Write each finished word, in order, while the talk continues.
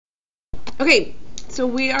Okay, so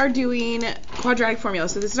we are doing quadratic formula.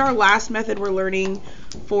 So this is our last method we're learning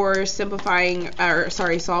for solving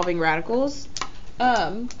radicals.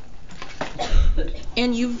 And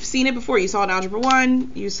you've seen it before. You saw it in Algebra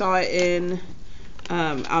 1. You saw it in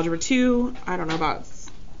Algebra 2. I don't know about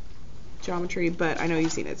geometry, but I know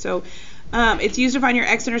you've seen it. So it's used to find your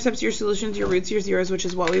x-intercepts, your solutions, your roots, your zeros, which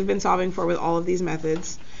is what we've been solving for with all of these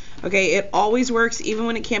methods. Okay, it always works even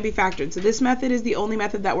when it can't be factored. So this method is the only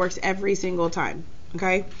method that works every single time.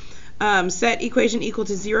 Okay, set equation equal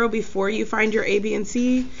to 0 before you find your a, b, and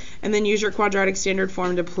c, and then use your quadratic standard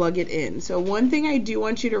form to plug it in. So one thing I do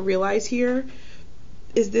want you to realize here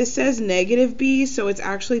is this says negative b, so it's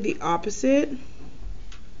actually the opposite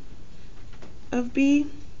of b.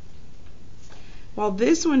 While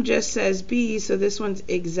this one just says b, so this one's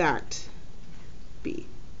exact b.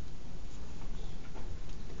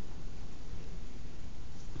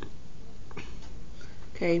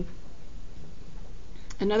 Okay.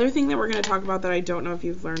 Another thing that we're going to talk about that I don't know if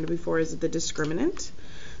you've learned before is the discriminant.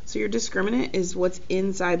 So your discriminant is what's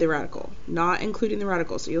inside the radical, not including the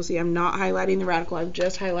radical. So you'll see I'm not highlighting the radical. I'm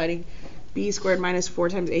just highlighting b squared minus 4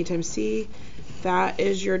 times a times c. That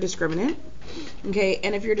is your discriminant. Okay,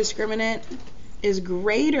 and if your discriminant is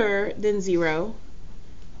greater than 0,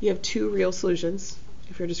 you have 2 real solutions.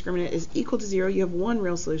 If your discriminant is equal to 0, you have 1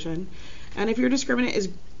 real solution. And if your discriminant is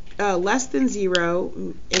less than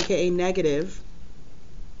 0, aka negative,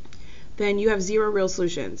 then you have 0 real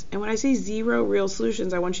solutions. And when I say 0 real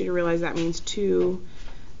solutions, I want you to realize that means 2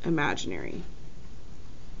 imaginary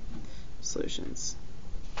solutions.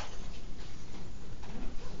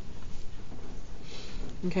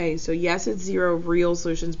 Okay, so yes, it's 0 real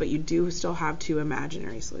solutions, but you do still have 2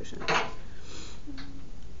 imaginary solutions.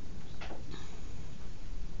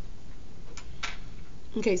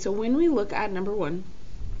 Okay, so when we look at number 1,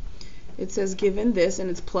 it says given this,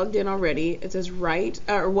 and it's plugged in already. It says write,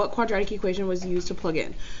 or what quadratic equation was used to plug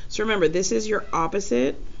in. So remember, this is your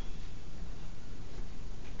opposite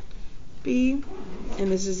b,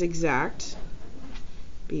 and this is exact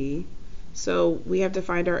b. So we have to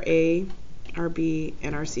find our a, our b,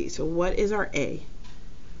 and our c. So what is our a?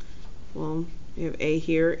 Well, we have a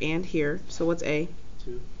here and here. So what's a?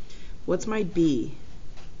 2. What's my b?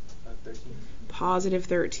 13. Positive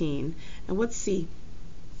 13. And what's c?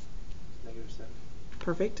 Negative 7.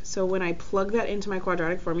 Perfect. So when I plug that into my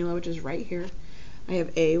quadratic formula, which is right here, I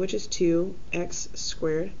have a, which is 2x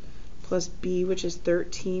squared, plus b, which is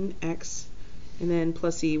 13x, and then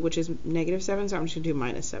plus c, which is negative 7, so I'm just going to do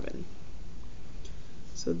minus 7.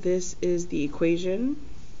 So this is the equation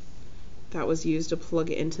that was used to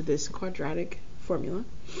plug it into this quadratic formula.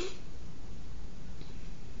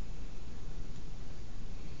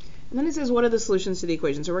 And then it says, what are the solutions to the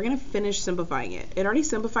equation? So we're going to finish simplifying it. It already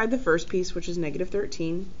simplified the first piece, which is negative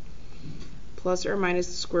 13, plus or minus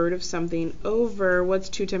the square root of something over, what's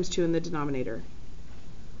 2 times 2 in the denominator?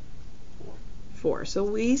 4. So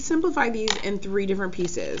we simplify these in 3 different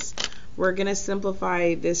pieces. We're going to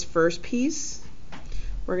simplify this first piece,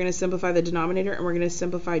 we're going to simplify the denominator, and we're going to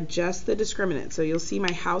simplify just the discriminant. So you'll see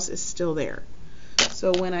my house is still there.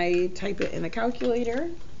 So when I type it in the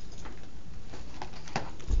calculator,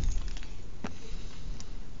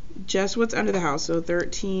 just what's under the house, so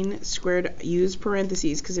 13 squared, use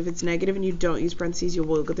parentheses, because if it's negative and you don't use parentheses, you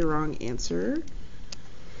will get the wrong answer.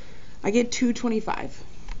 I get 225.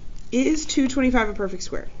 Is 225 a perfect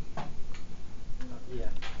square? Yeah.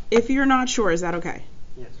 If you're not sure, is that okay?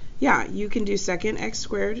 Yes. Yeah, you can do second x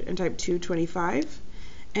squared and type 225,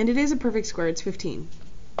 and it is a perfect square, it's 15.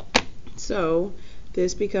 So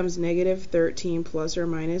this becomes negative 13 plus or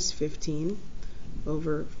minus 15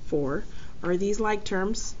 over 4. Are these like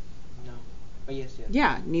terms? No. Oh, yes, yes.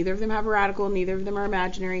 Yeah, neither of them have a radical, neither of them are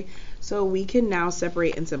imaginary, so we can now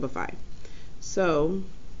separate and simplify. So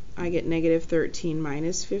I get negative 13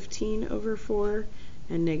 minus 15 over 4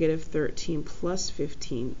 and negative 13 plus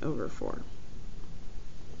 15 over 4.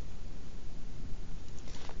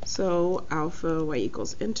 So alpha y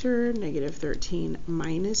equals enter, negative 13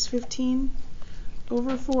 minus 15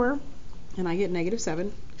 over 4, and I get negative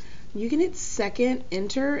 7. You can hit second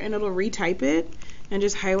enter and it'll retype it, and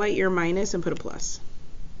just highlight your minus and put a plus.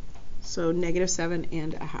 So negative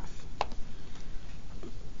 7.5.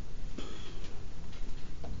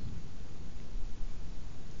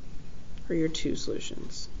 Are your 2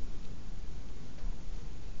 solutions.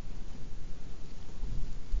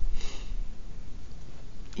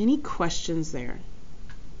 Any questions there?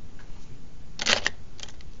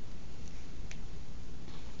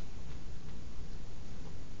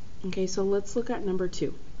 Okay, so let's look at number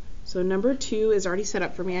 2. So number 2 is already set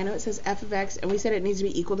up for me. I know it says f of x, and we said it needs to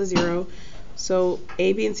be equal to 0 So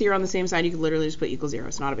A, B, and C are on the same side. You could literally just put equal 0.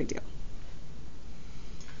 It's not a big deal.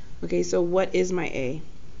 Okay, so what is my A? 1.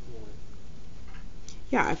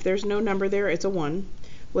 Yeah, if there's no number there, it's a 1.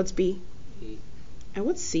 What's B? 8. And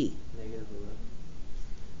what's C? Negative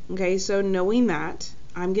 11. Okay, so knowing that,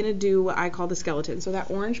 I'm going to do what I call the skeleton. So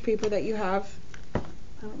that orange paper that you have, I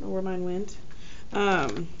don't know where mine went.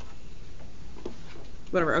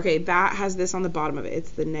 Whatever. Okay, that has this on the bottom of it.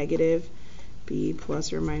 It's the negative b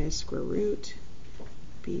plus or minus square root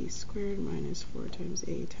b squared minus 4 times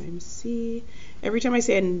a times c. Every time I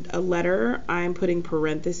say a letter, I'm putting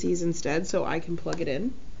parentheses instead so I can plug it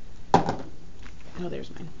in. Oh,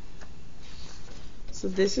 there's mine. So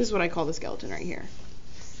this is what I call the skeleton right here.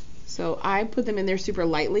 So I put them in there super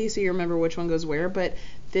lightly so you remember which one goes where, but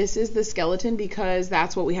this is the skeleton because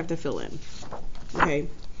that's what we have to fill in. Okay.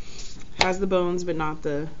 Has the bones but not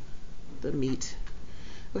the meat.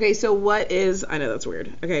 Okay, so what is, I know that's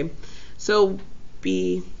weird. Okay, so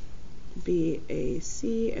B, A,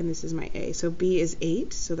 C, and this is my A. So B is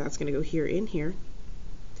 8, so that's going to go here in here.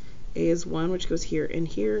 A is 1, which goes here and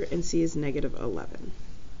here, and C is negative 11.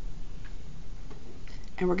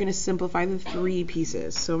 And we're going to simplify the 3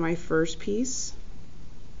 pieces. So my first piece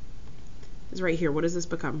is right here. What does this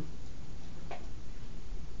become?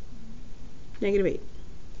 Negative 8.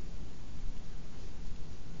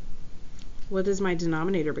 What does my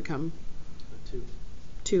denominator become? 2.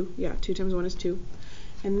 2. Yeah, 2 times 1 is 2.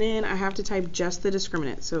 And then I have to type just the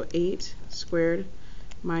discriminant. So 8 squared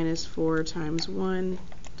minus 4 times 1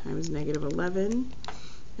 times negative 11.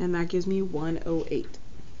 And that gives me 108.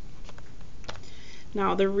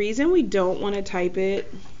 Now, the reason we don't want to type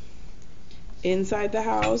it inside the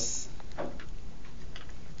house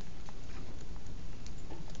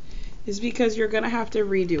is because you're going to have to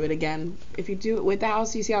redo it again. If you do it with the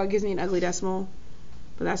house, you see how it gives me an ugly decimal?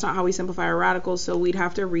 But that's not how we simplify our radicals, so we'd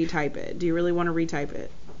have to retype it. Do you really want to retype it?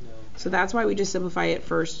 No. So that's why we just simplify it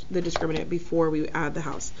first, the discriminant, before we add the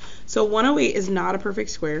house. So 108 is not a perfect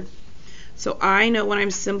square. So I know when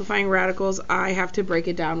I'm simplifying radicals, I have to break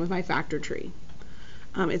it down with my factor tree.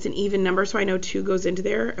 It's an even number, so I know 2 goes into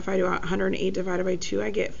there. If I do 108 divided by 2, I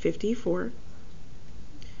get 54.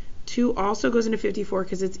 2 also goes into 54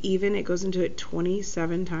 because it's even. It goes into it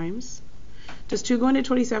 27 times. Does 2 go into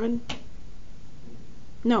 27?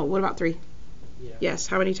 No. What about 3? Yeah. Yes.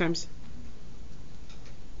 How many times?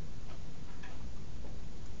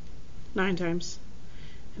 9 times.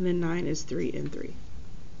 And then 9 is 3 and 3.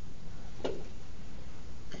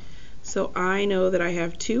 So I know that I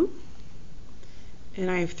have 2. And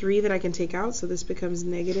I have 3 that I can take out. So this becomes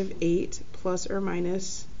negative 8 plus or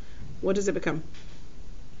minus. What does it become?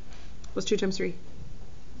 What's 2 times 3?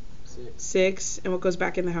 6. 6. And what goes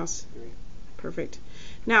back in the house? 3. Perfect.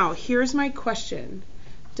 Now, here's my question.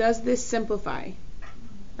 Does this simplify?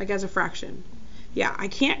 Like as a fraction? Yeah, I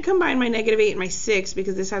can't combine my negative 8 and my 6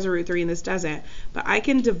 because this has a root 3 and this doesn't. But I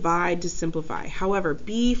can divide to simplify. However,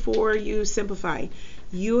 before you simplify,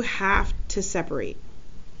 you have to separate.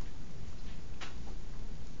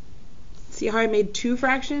 See how I made 2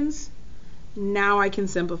 fractions? Now I can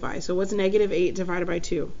simplify. So what's negative 8 divided by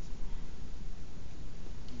 2?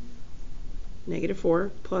 Negative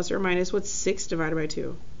 4 plus or minus, what's 6 divided by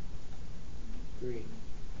 2? 3.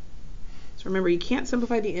 So remember, you can't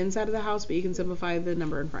simplify the inside of the house, but you can simplify the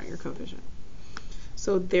number in front, your coefficient.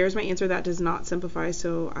 So there's my answer. That does not simplify,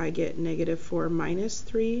 so I get negative 4 minus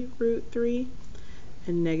 3 root 3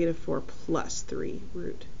 and negative 4 plus 3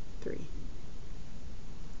 root 3.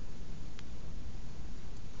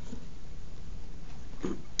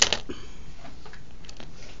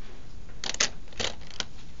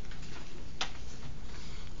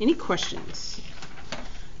 Any questions?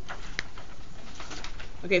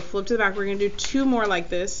 Okay, flip to the back. We're going to do 2 more like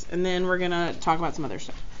this, and then we're going to talk about some other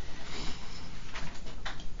stuff.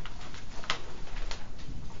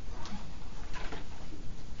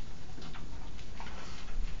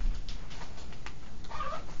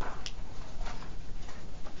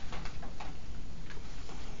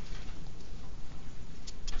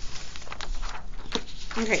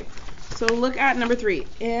 Okay, so look at number 3.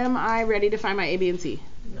 Am I ready to find my A, B, and C?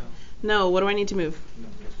 No. No, what do I need to move? No.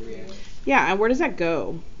 3. Yeah, and where does that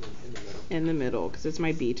go? In the middle. In the middle, because it's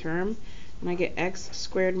my B term. And I get x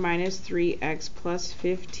squared minus 3x plus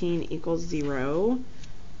 15 equals 0.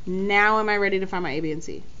 Now am I ready to find my A, B, and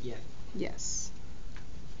C? Yeah. Yes.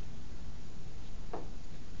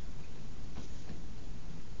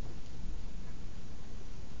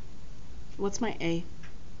 What's my A?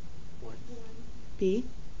 1. B?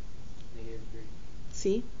 Negative 3.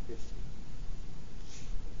 C? 50.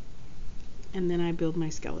 And then I build my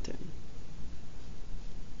skeleton.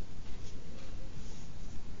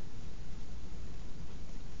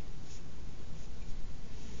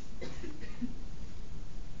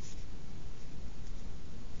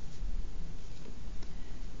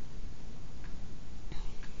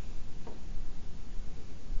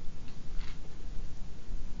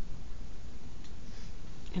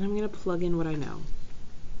 And I'm going to plug in what I know.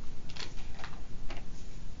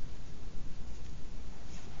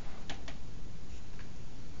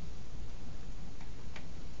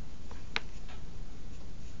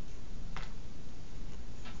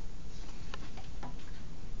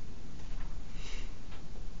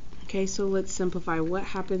 Okay, so let's simplify. What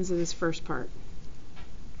happens in this first part?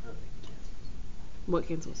 What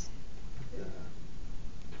cancels?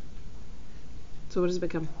 So what does it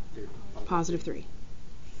become? Positive 3.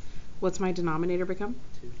 What's my denominator become?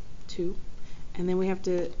 2. And then we have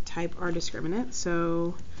to type our discriminant.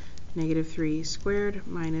 So negative 3 squared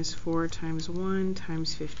minus 4 times 1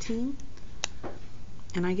 times 15.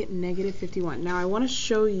 And I get negative 51. Now I want to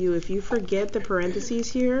show you, if you forget the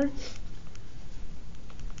parentheses here,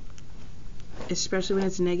 especially when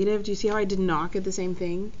it's negative, do you see how I did not get the same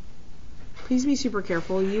thing? Please be super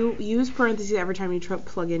careful. You use parentheses every time you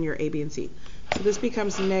plug in your A, B, and C. So this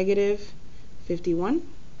becomes negative 51.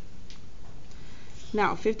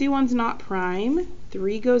 Now, 51's not prime.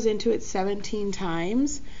 3 goes into it 17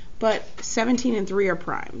 times, but 17 and 3 are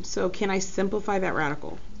prime. So can I simplify that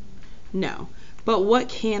radical? No. But what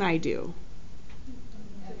can I do?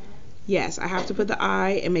 Yes, I have to put the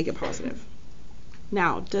I and make it positive.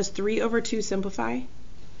 Now, does 3 over 2 simplify?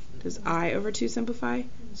 Does I over 2 simplify?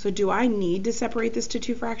 So do I need to separate this to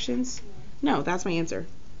 2 fractions? No, that's my answer.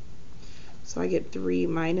 So I get 3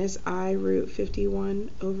 minus I root 51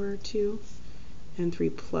 over 2, and 3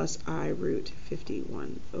 plus I root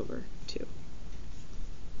 51 over 2.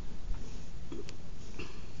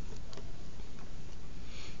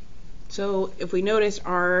 So if we notice,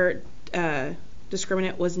 our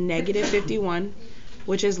discriminant was negative 51,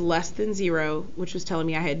 which is less than 0, which was telling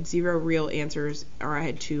me I had 0 real answers, or I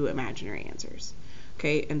had 2 imaginary answers.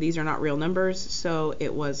 Okay, and these are not real numbers, so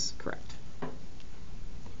it was correct.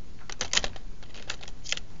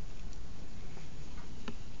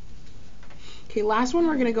 Okay, last one,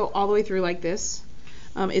 we're going to go all the way through like this.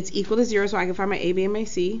 It's equal to 0, so I can find my A, B, and my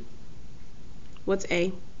C. What's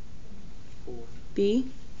A? 4. B?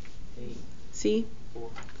 8. C? 4.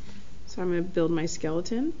 So I'm going to build my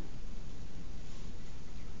skeleton.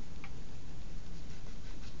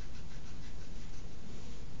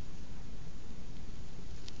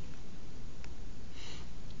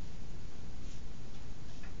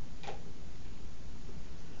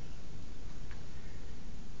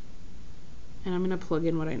 And I'm going to plug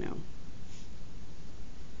in what I know.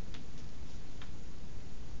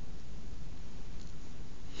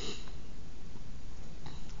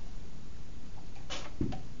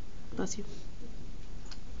 Bless you.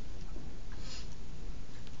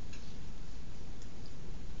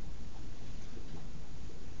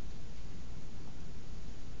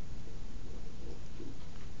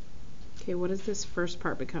 Okay, what does this first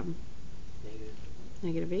part become? Negative.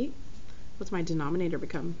 Negative 8. What's my denominator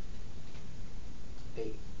become?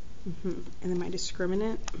 8. And then my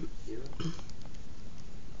discriminant 0.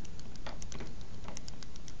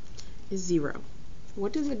 is 0.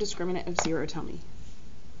 What does the discriminant of 0 tell me?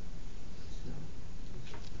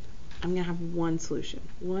 I'm going to have one solution,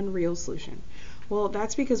 one real solution. Well,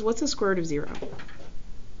 that's because what's the square root of 0?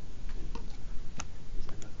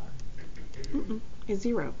 It's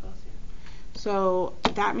 0. So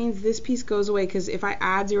that means this piece goes away, because if I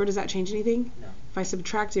add 0, does that change anything? No. If I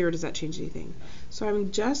subtract 0, does that change anything? So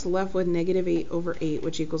I'm just left with negative 8 over 8,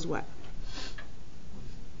 which equals what?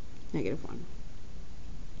 Negative 1.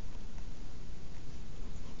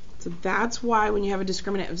 So that's why when you have a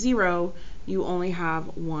discriminant of 0, you only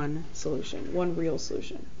have one solution, one real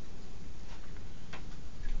solution.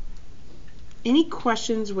 Any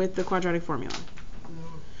questions with the quadratic formula?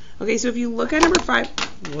 Okay, so if you look at number 5,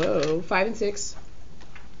 5 and 6,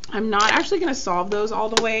 I'm not actually going to solve those all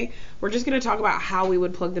the way. We're just going to talk about how we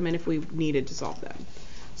would plug them in if we needed to solve them.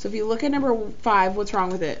 So if you look at number 5, what's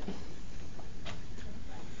wrong with it?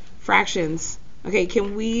 Fractions. Okay,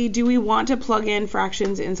 do we want to plug in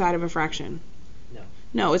fractions inside of a fraction? No.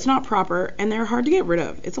 No, it's not proper, and they're hard to get rid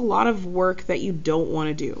of. It's a lot of work that you don't want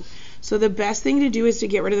to do. So the best thing to do is to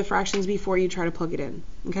get rid of the fractions before you try to plug it in.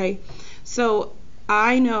 Okay? So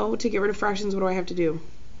I know to get rid of fractions, what do I have to do?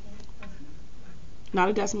 Not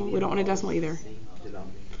a decimal. We don't want a decimal either.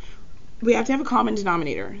 We have to have a common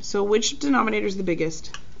denominator. So which denominator is the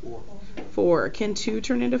biggest? 4. 4. Can 2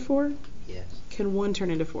 turn into 4? Yes. Can 1 turn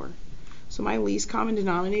into 4? So my least common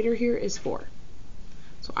denominator here is 4.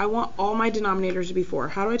 So I want all my denominators to be 4.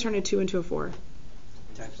 How do I turn a 2 into a 4?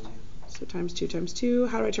 Times 2. So times 2 times 2.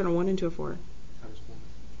 How do I turn a 1 into a 4? Times 1.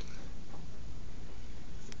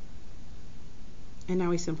 And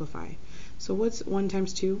now we simplify. So what's 1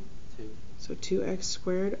 times 2? 2. So 2x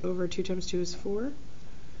squared over 2 times 2 is 4.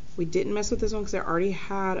 We didn't mess with this one because I already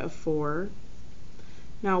had a 4.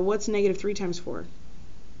 Now, what's negative 3 times 4?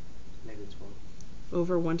 Negative 12.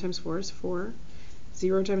 Over 1 times 4 is 4.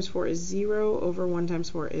 0 times 4 is 0. Over 1 times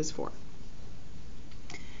 4 is 4.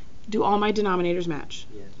 Do all my denominators match?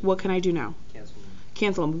 Yes. What can I do now? Cancel them.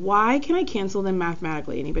 Cancel them. Why can I cancel them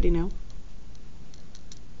mathematically? Anybody know?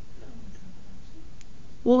 No.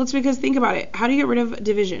 Well, it's because, think about it. How do you get rid of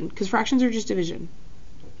division? Because fractions are just division.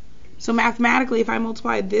 So mathematically, if I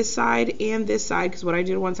multiply this side and this side, because what I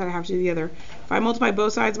do to one side, I have to do the other. If I multiply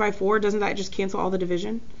both sides by 4, doesn't that just cancel all the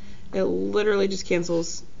division? It literally just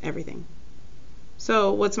cancels everything.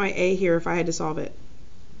 So what's my A here if I had to solve it?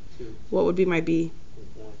 2. What would be my B?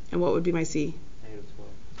 1. And what would be my C? Negative 12.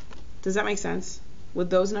 Does that make sense? Would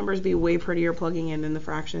those numbers be way prettier plugging in than the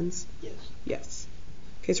fractions? Yes. Yes.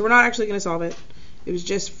 Okay, so we're not actually going to solve it. It was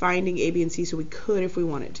just finding A, B, and C so we could if we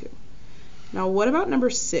wanted to. Now, what about number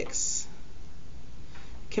 6?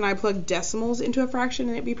 Can I plug decimals into a fraction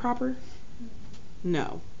and it be proper?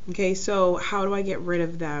 No. Okay, so how do I get rid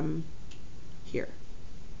of them here?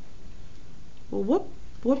 Well,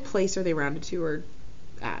 what place are they rounded to or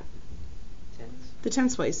at? Tens. The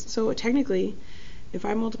tens place. So technically, if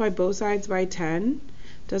I multiply both sides by 10,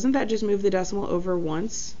 doesn't that just move the decimal over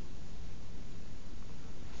once?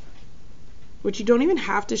 Which you don't even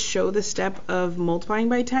have to show the step of multiplying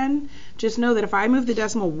by 10. Just know that if I move the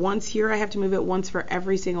decimal once here, I have to move it once for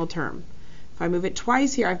every single term. If I move it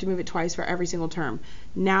twice here, I have to move it twice for every single term.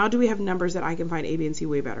 Now do we have numbers that I can find A, B, and C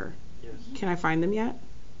way better? Yes. Can I find them yet?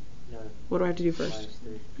 No. What do I have to do first? Minus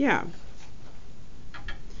 3. Yeah.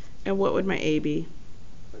 And what would my A be?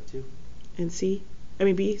 2. And C? I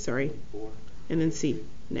mean B, sorry. 4. And then C,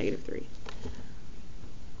 negative 3.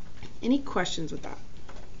 Any questions with that?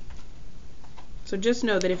 So just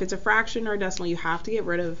know that if it's a fraction or a decimal, you have to get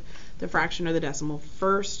rid of the fraction or the decimal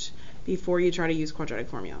first before you try to use quadratic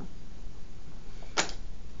formula.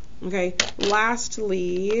 Okay,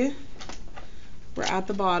 lastly, we're at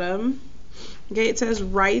the bottom. Okay, it says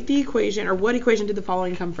write the equation, or what equation did the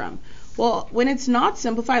following come from? Well, when it's not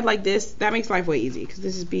simplified like this, that makes life way easy, because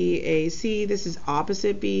this is B, A, C, this is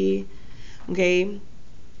opposite B, okay,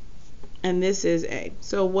 and this is A.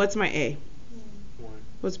 So what's my A? 1.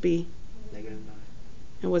 What's B? Negative 9.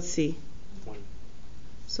 And what's C? 20.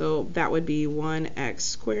 So that would be 1x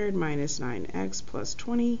squared minus 9x plus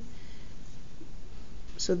 20.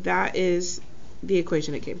 So that is the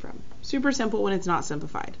equation it came from. Super simple when it's not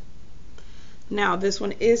simplified. Now this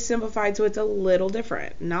one is simplified, so it's a little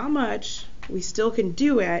different. Not much. We still can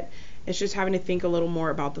do it. It's just having to think a little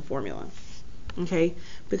more about the formula. Okay?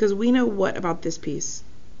 Because we know what about this piece?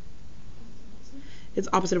 It's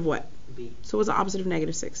opposite of what? B. So what's the opposite of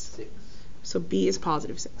negative 6? 6. So B is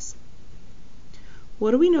positive 6.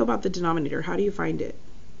 What do we know about the denominator? How do you find it?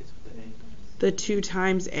 It's with the A. The 2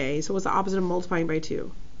 times A. So what's the opposite of multiplying by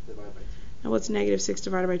 2? Divided by 2. And what's negative 6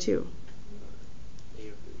 divided by 2?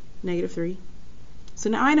 Negative 3. Negative 3. So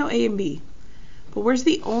now I know A and B. But where's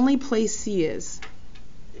the only place C is?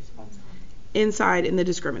 It's on top. Inside in the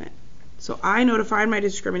discriminant. So I know to find my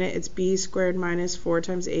discriminant, it's B squared minus 4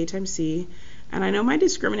 times A times C. And I know my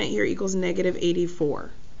discriminant here equals negative 84.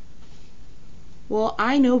 Well,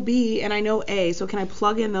 I know B and I know A, so can I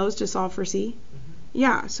plug in those to solve for C?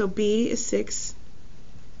 Yeah, so B is 6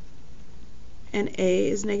 and A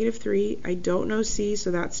is negative 3. I don't know C,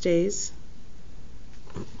 so that stays.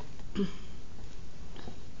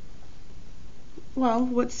 Well,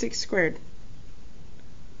 what's 6 squared?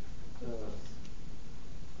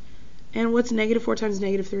 And what's negative 4 times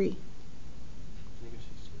negative 3? Negative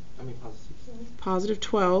 16. I mean positive 16. Positive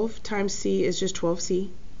 12 times C is just 12C.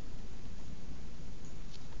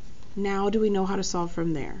 Now do we know how to solve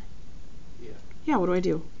from there? Yeah. Yeah, what do I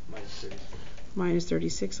do? Minus 36. Minus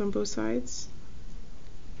 36 on both sides.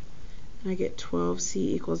 And I get 12C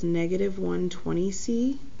equals negative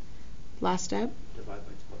 120C. Last step. Divide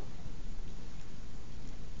by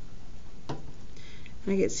 12.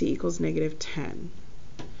 And I get C equals negative 10.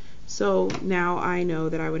 So now I know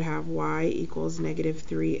that I would have Y equals negative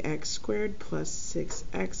 3x squared plus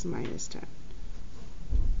 6x minus 10.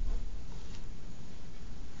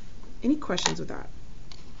 Any questions with that?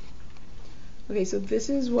 Okay, so this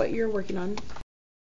is what you're working on.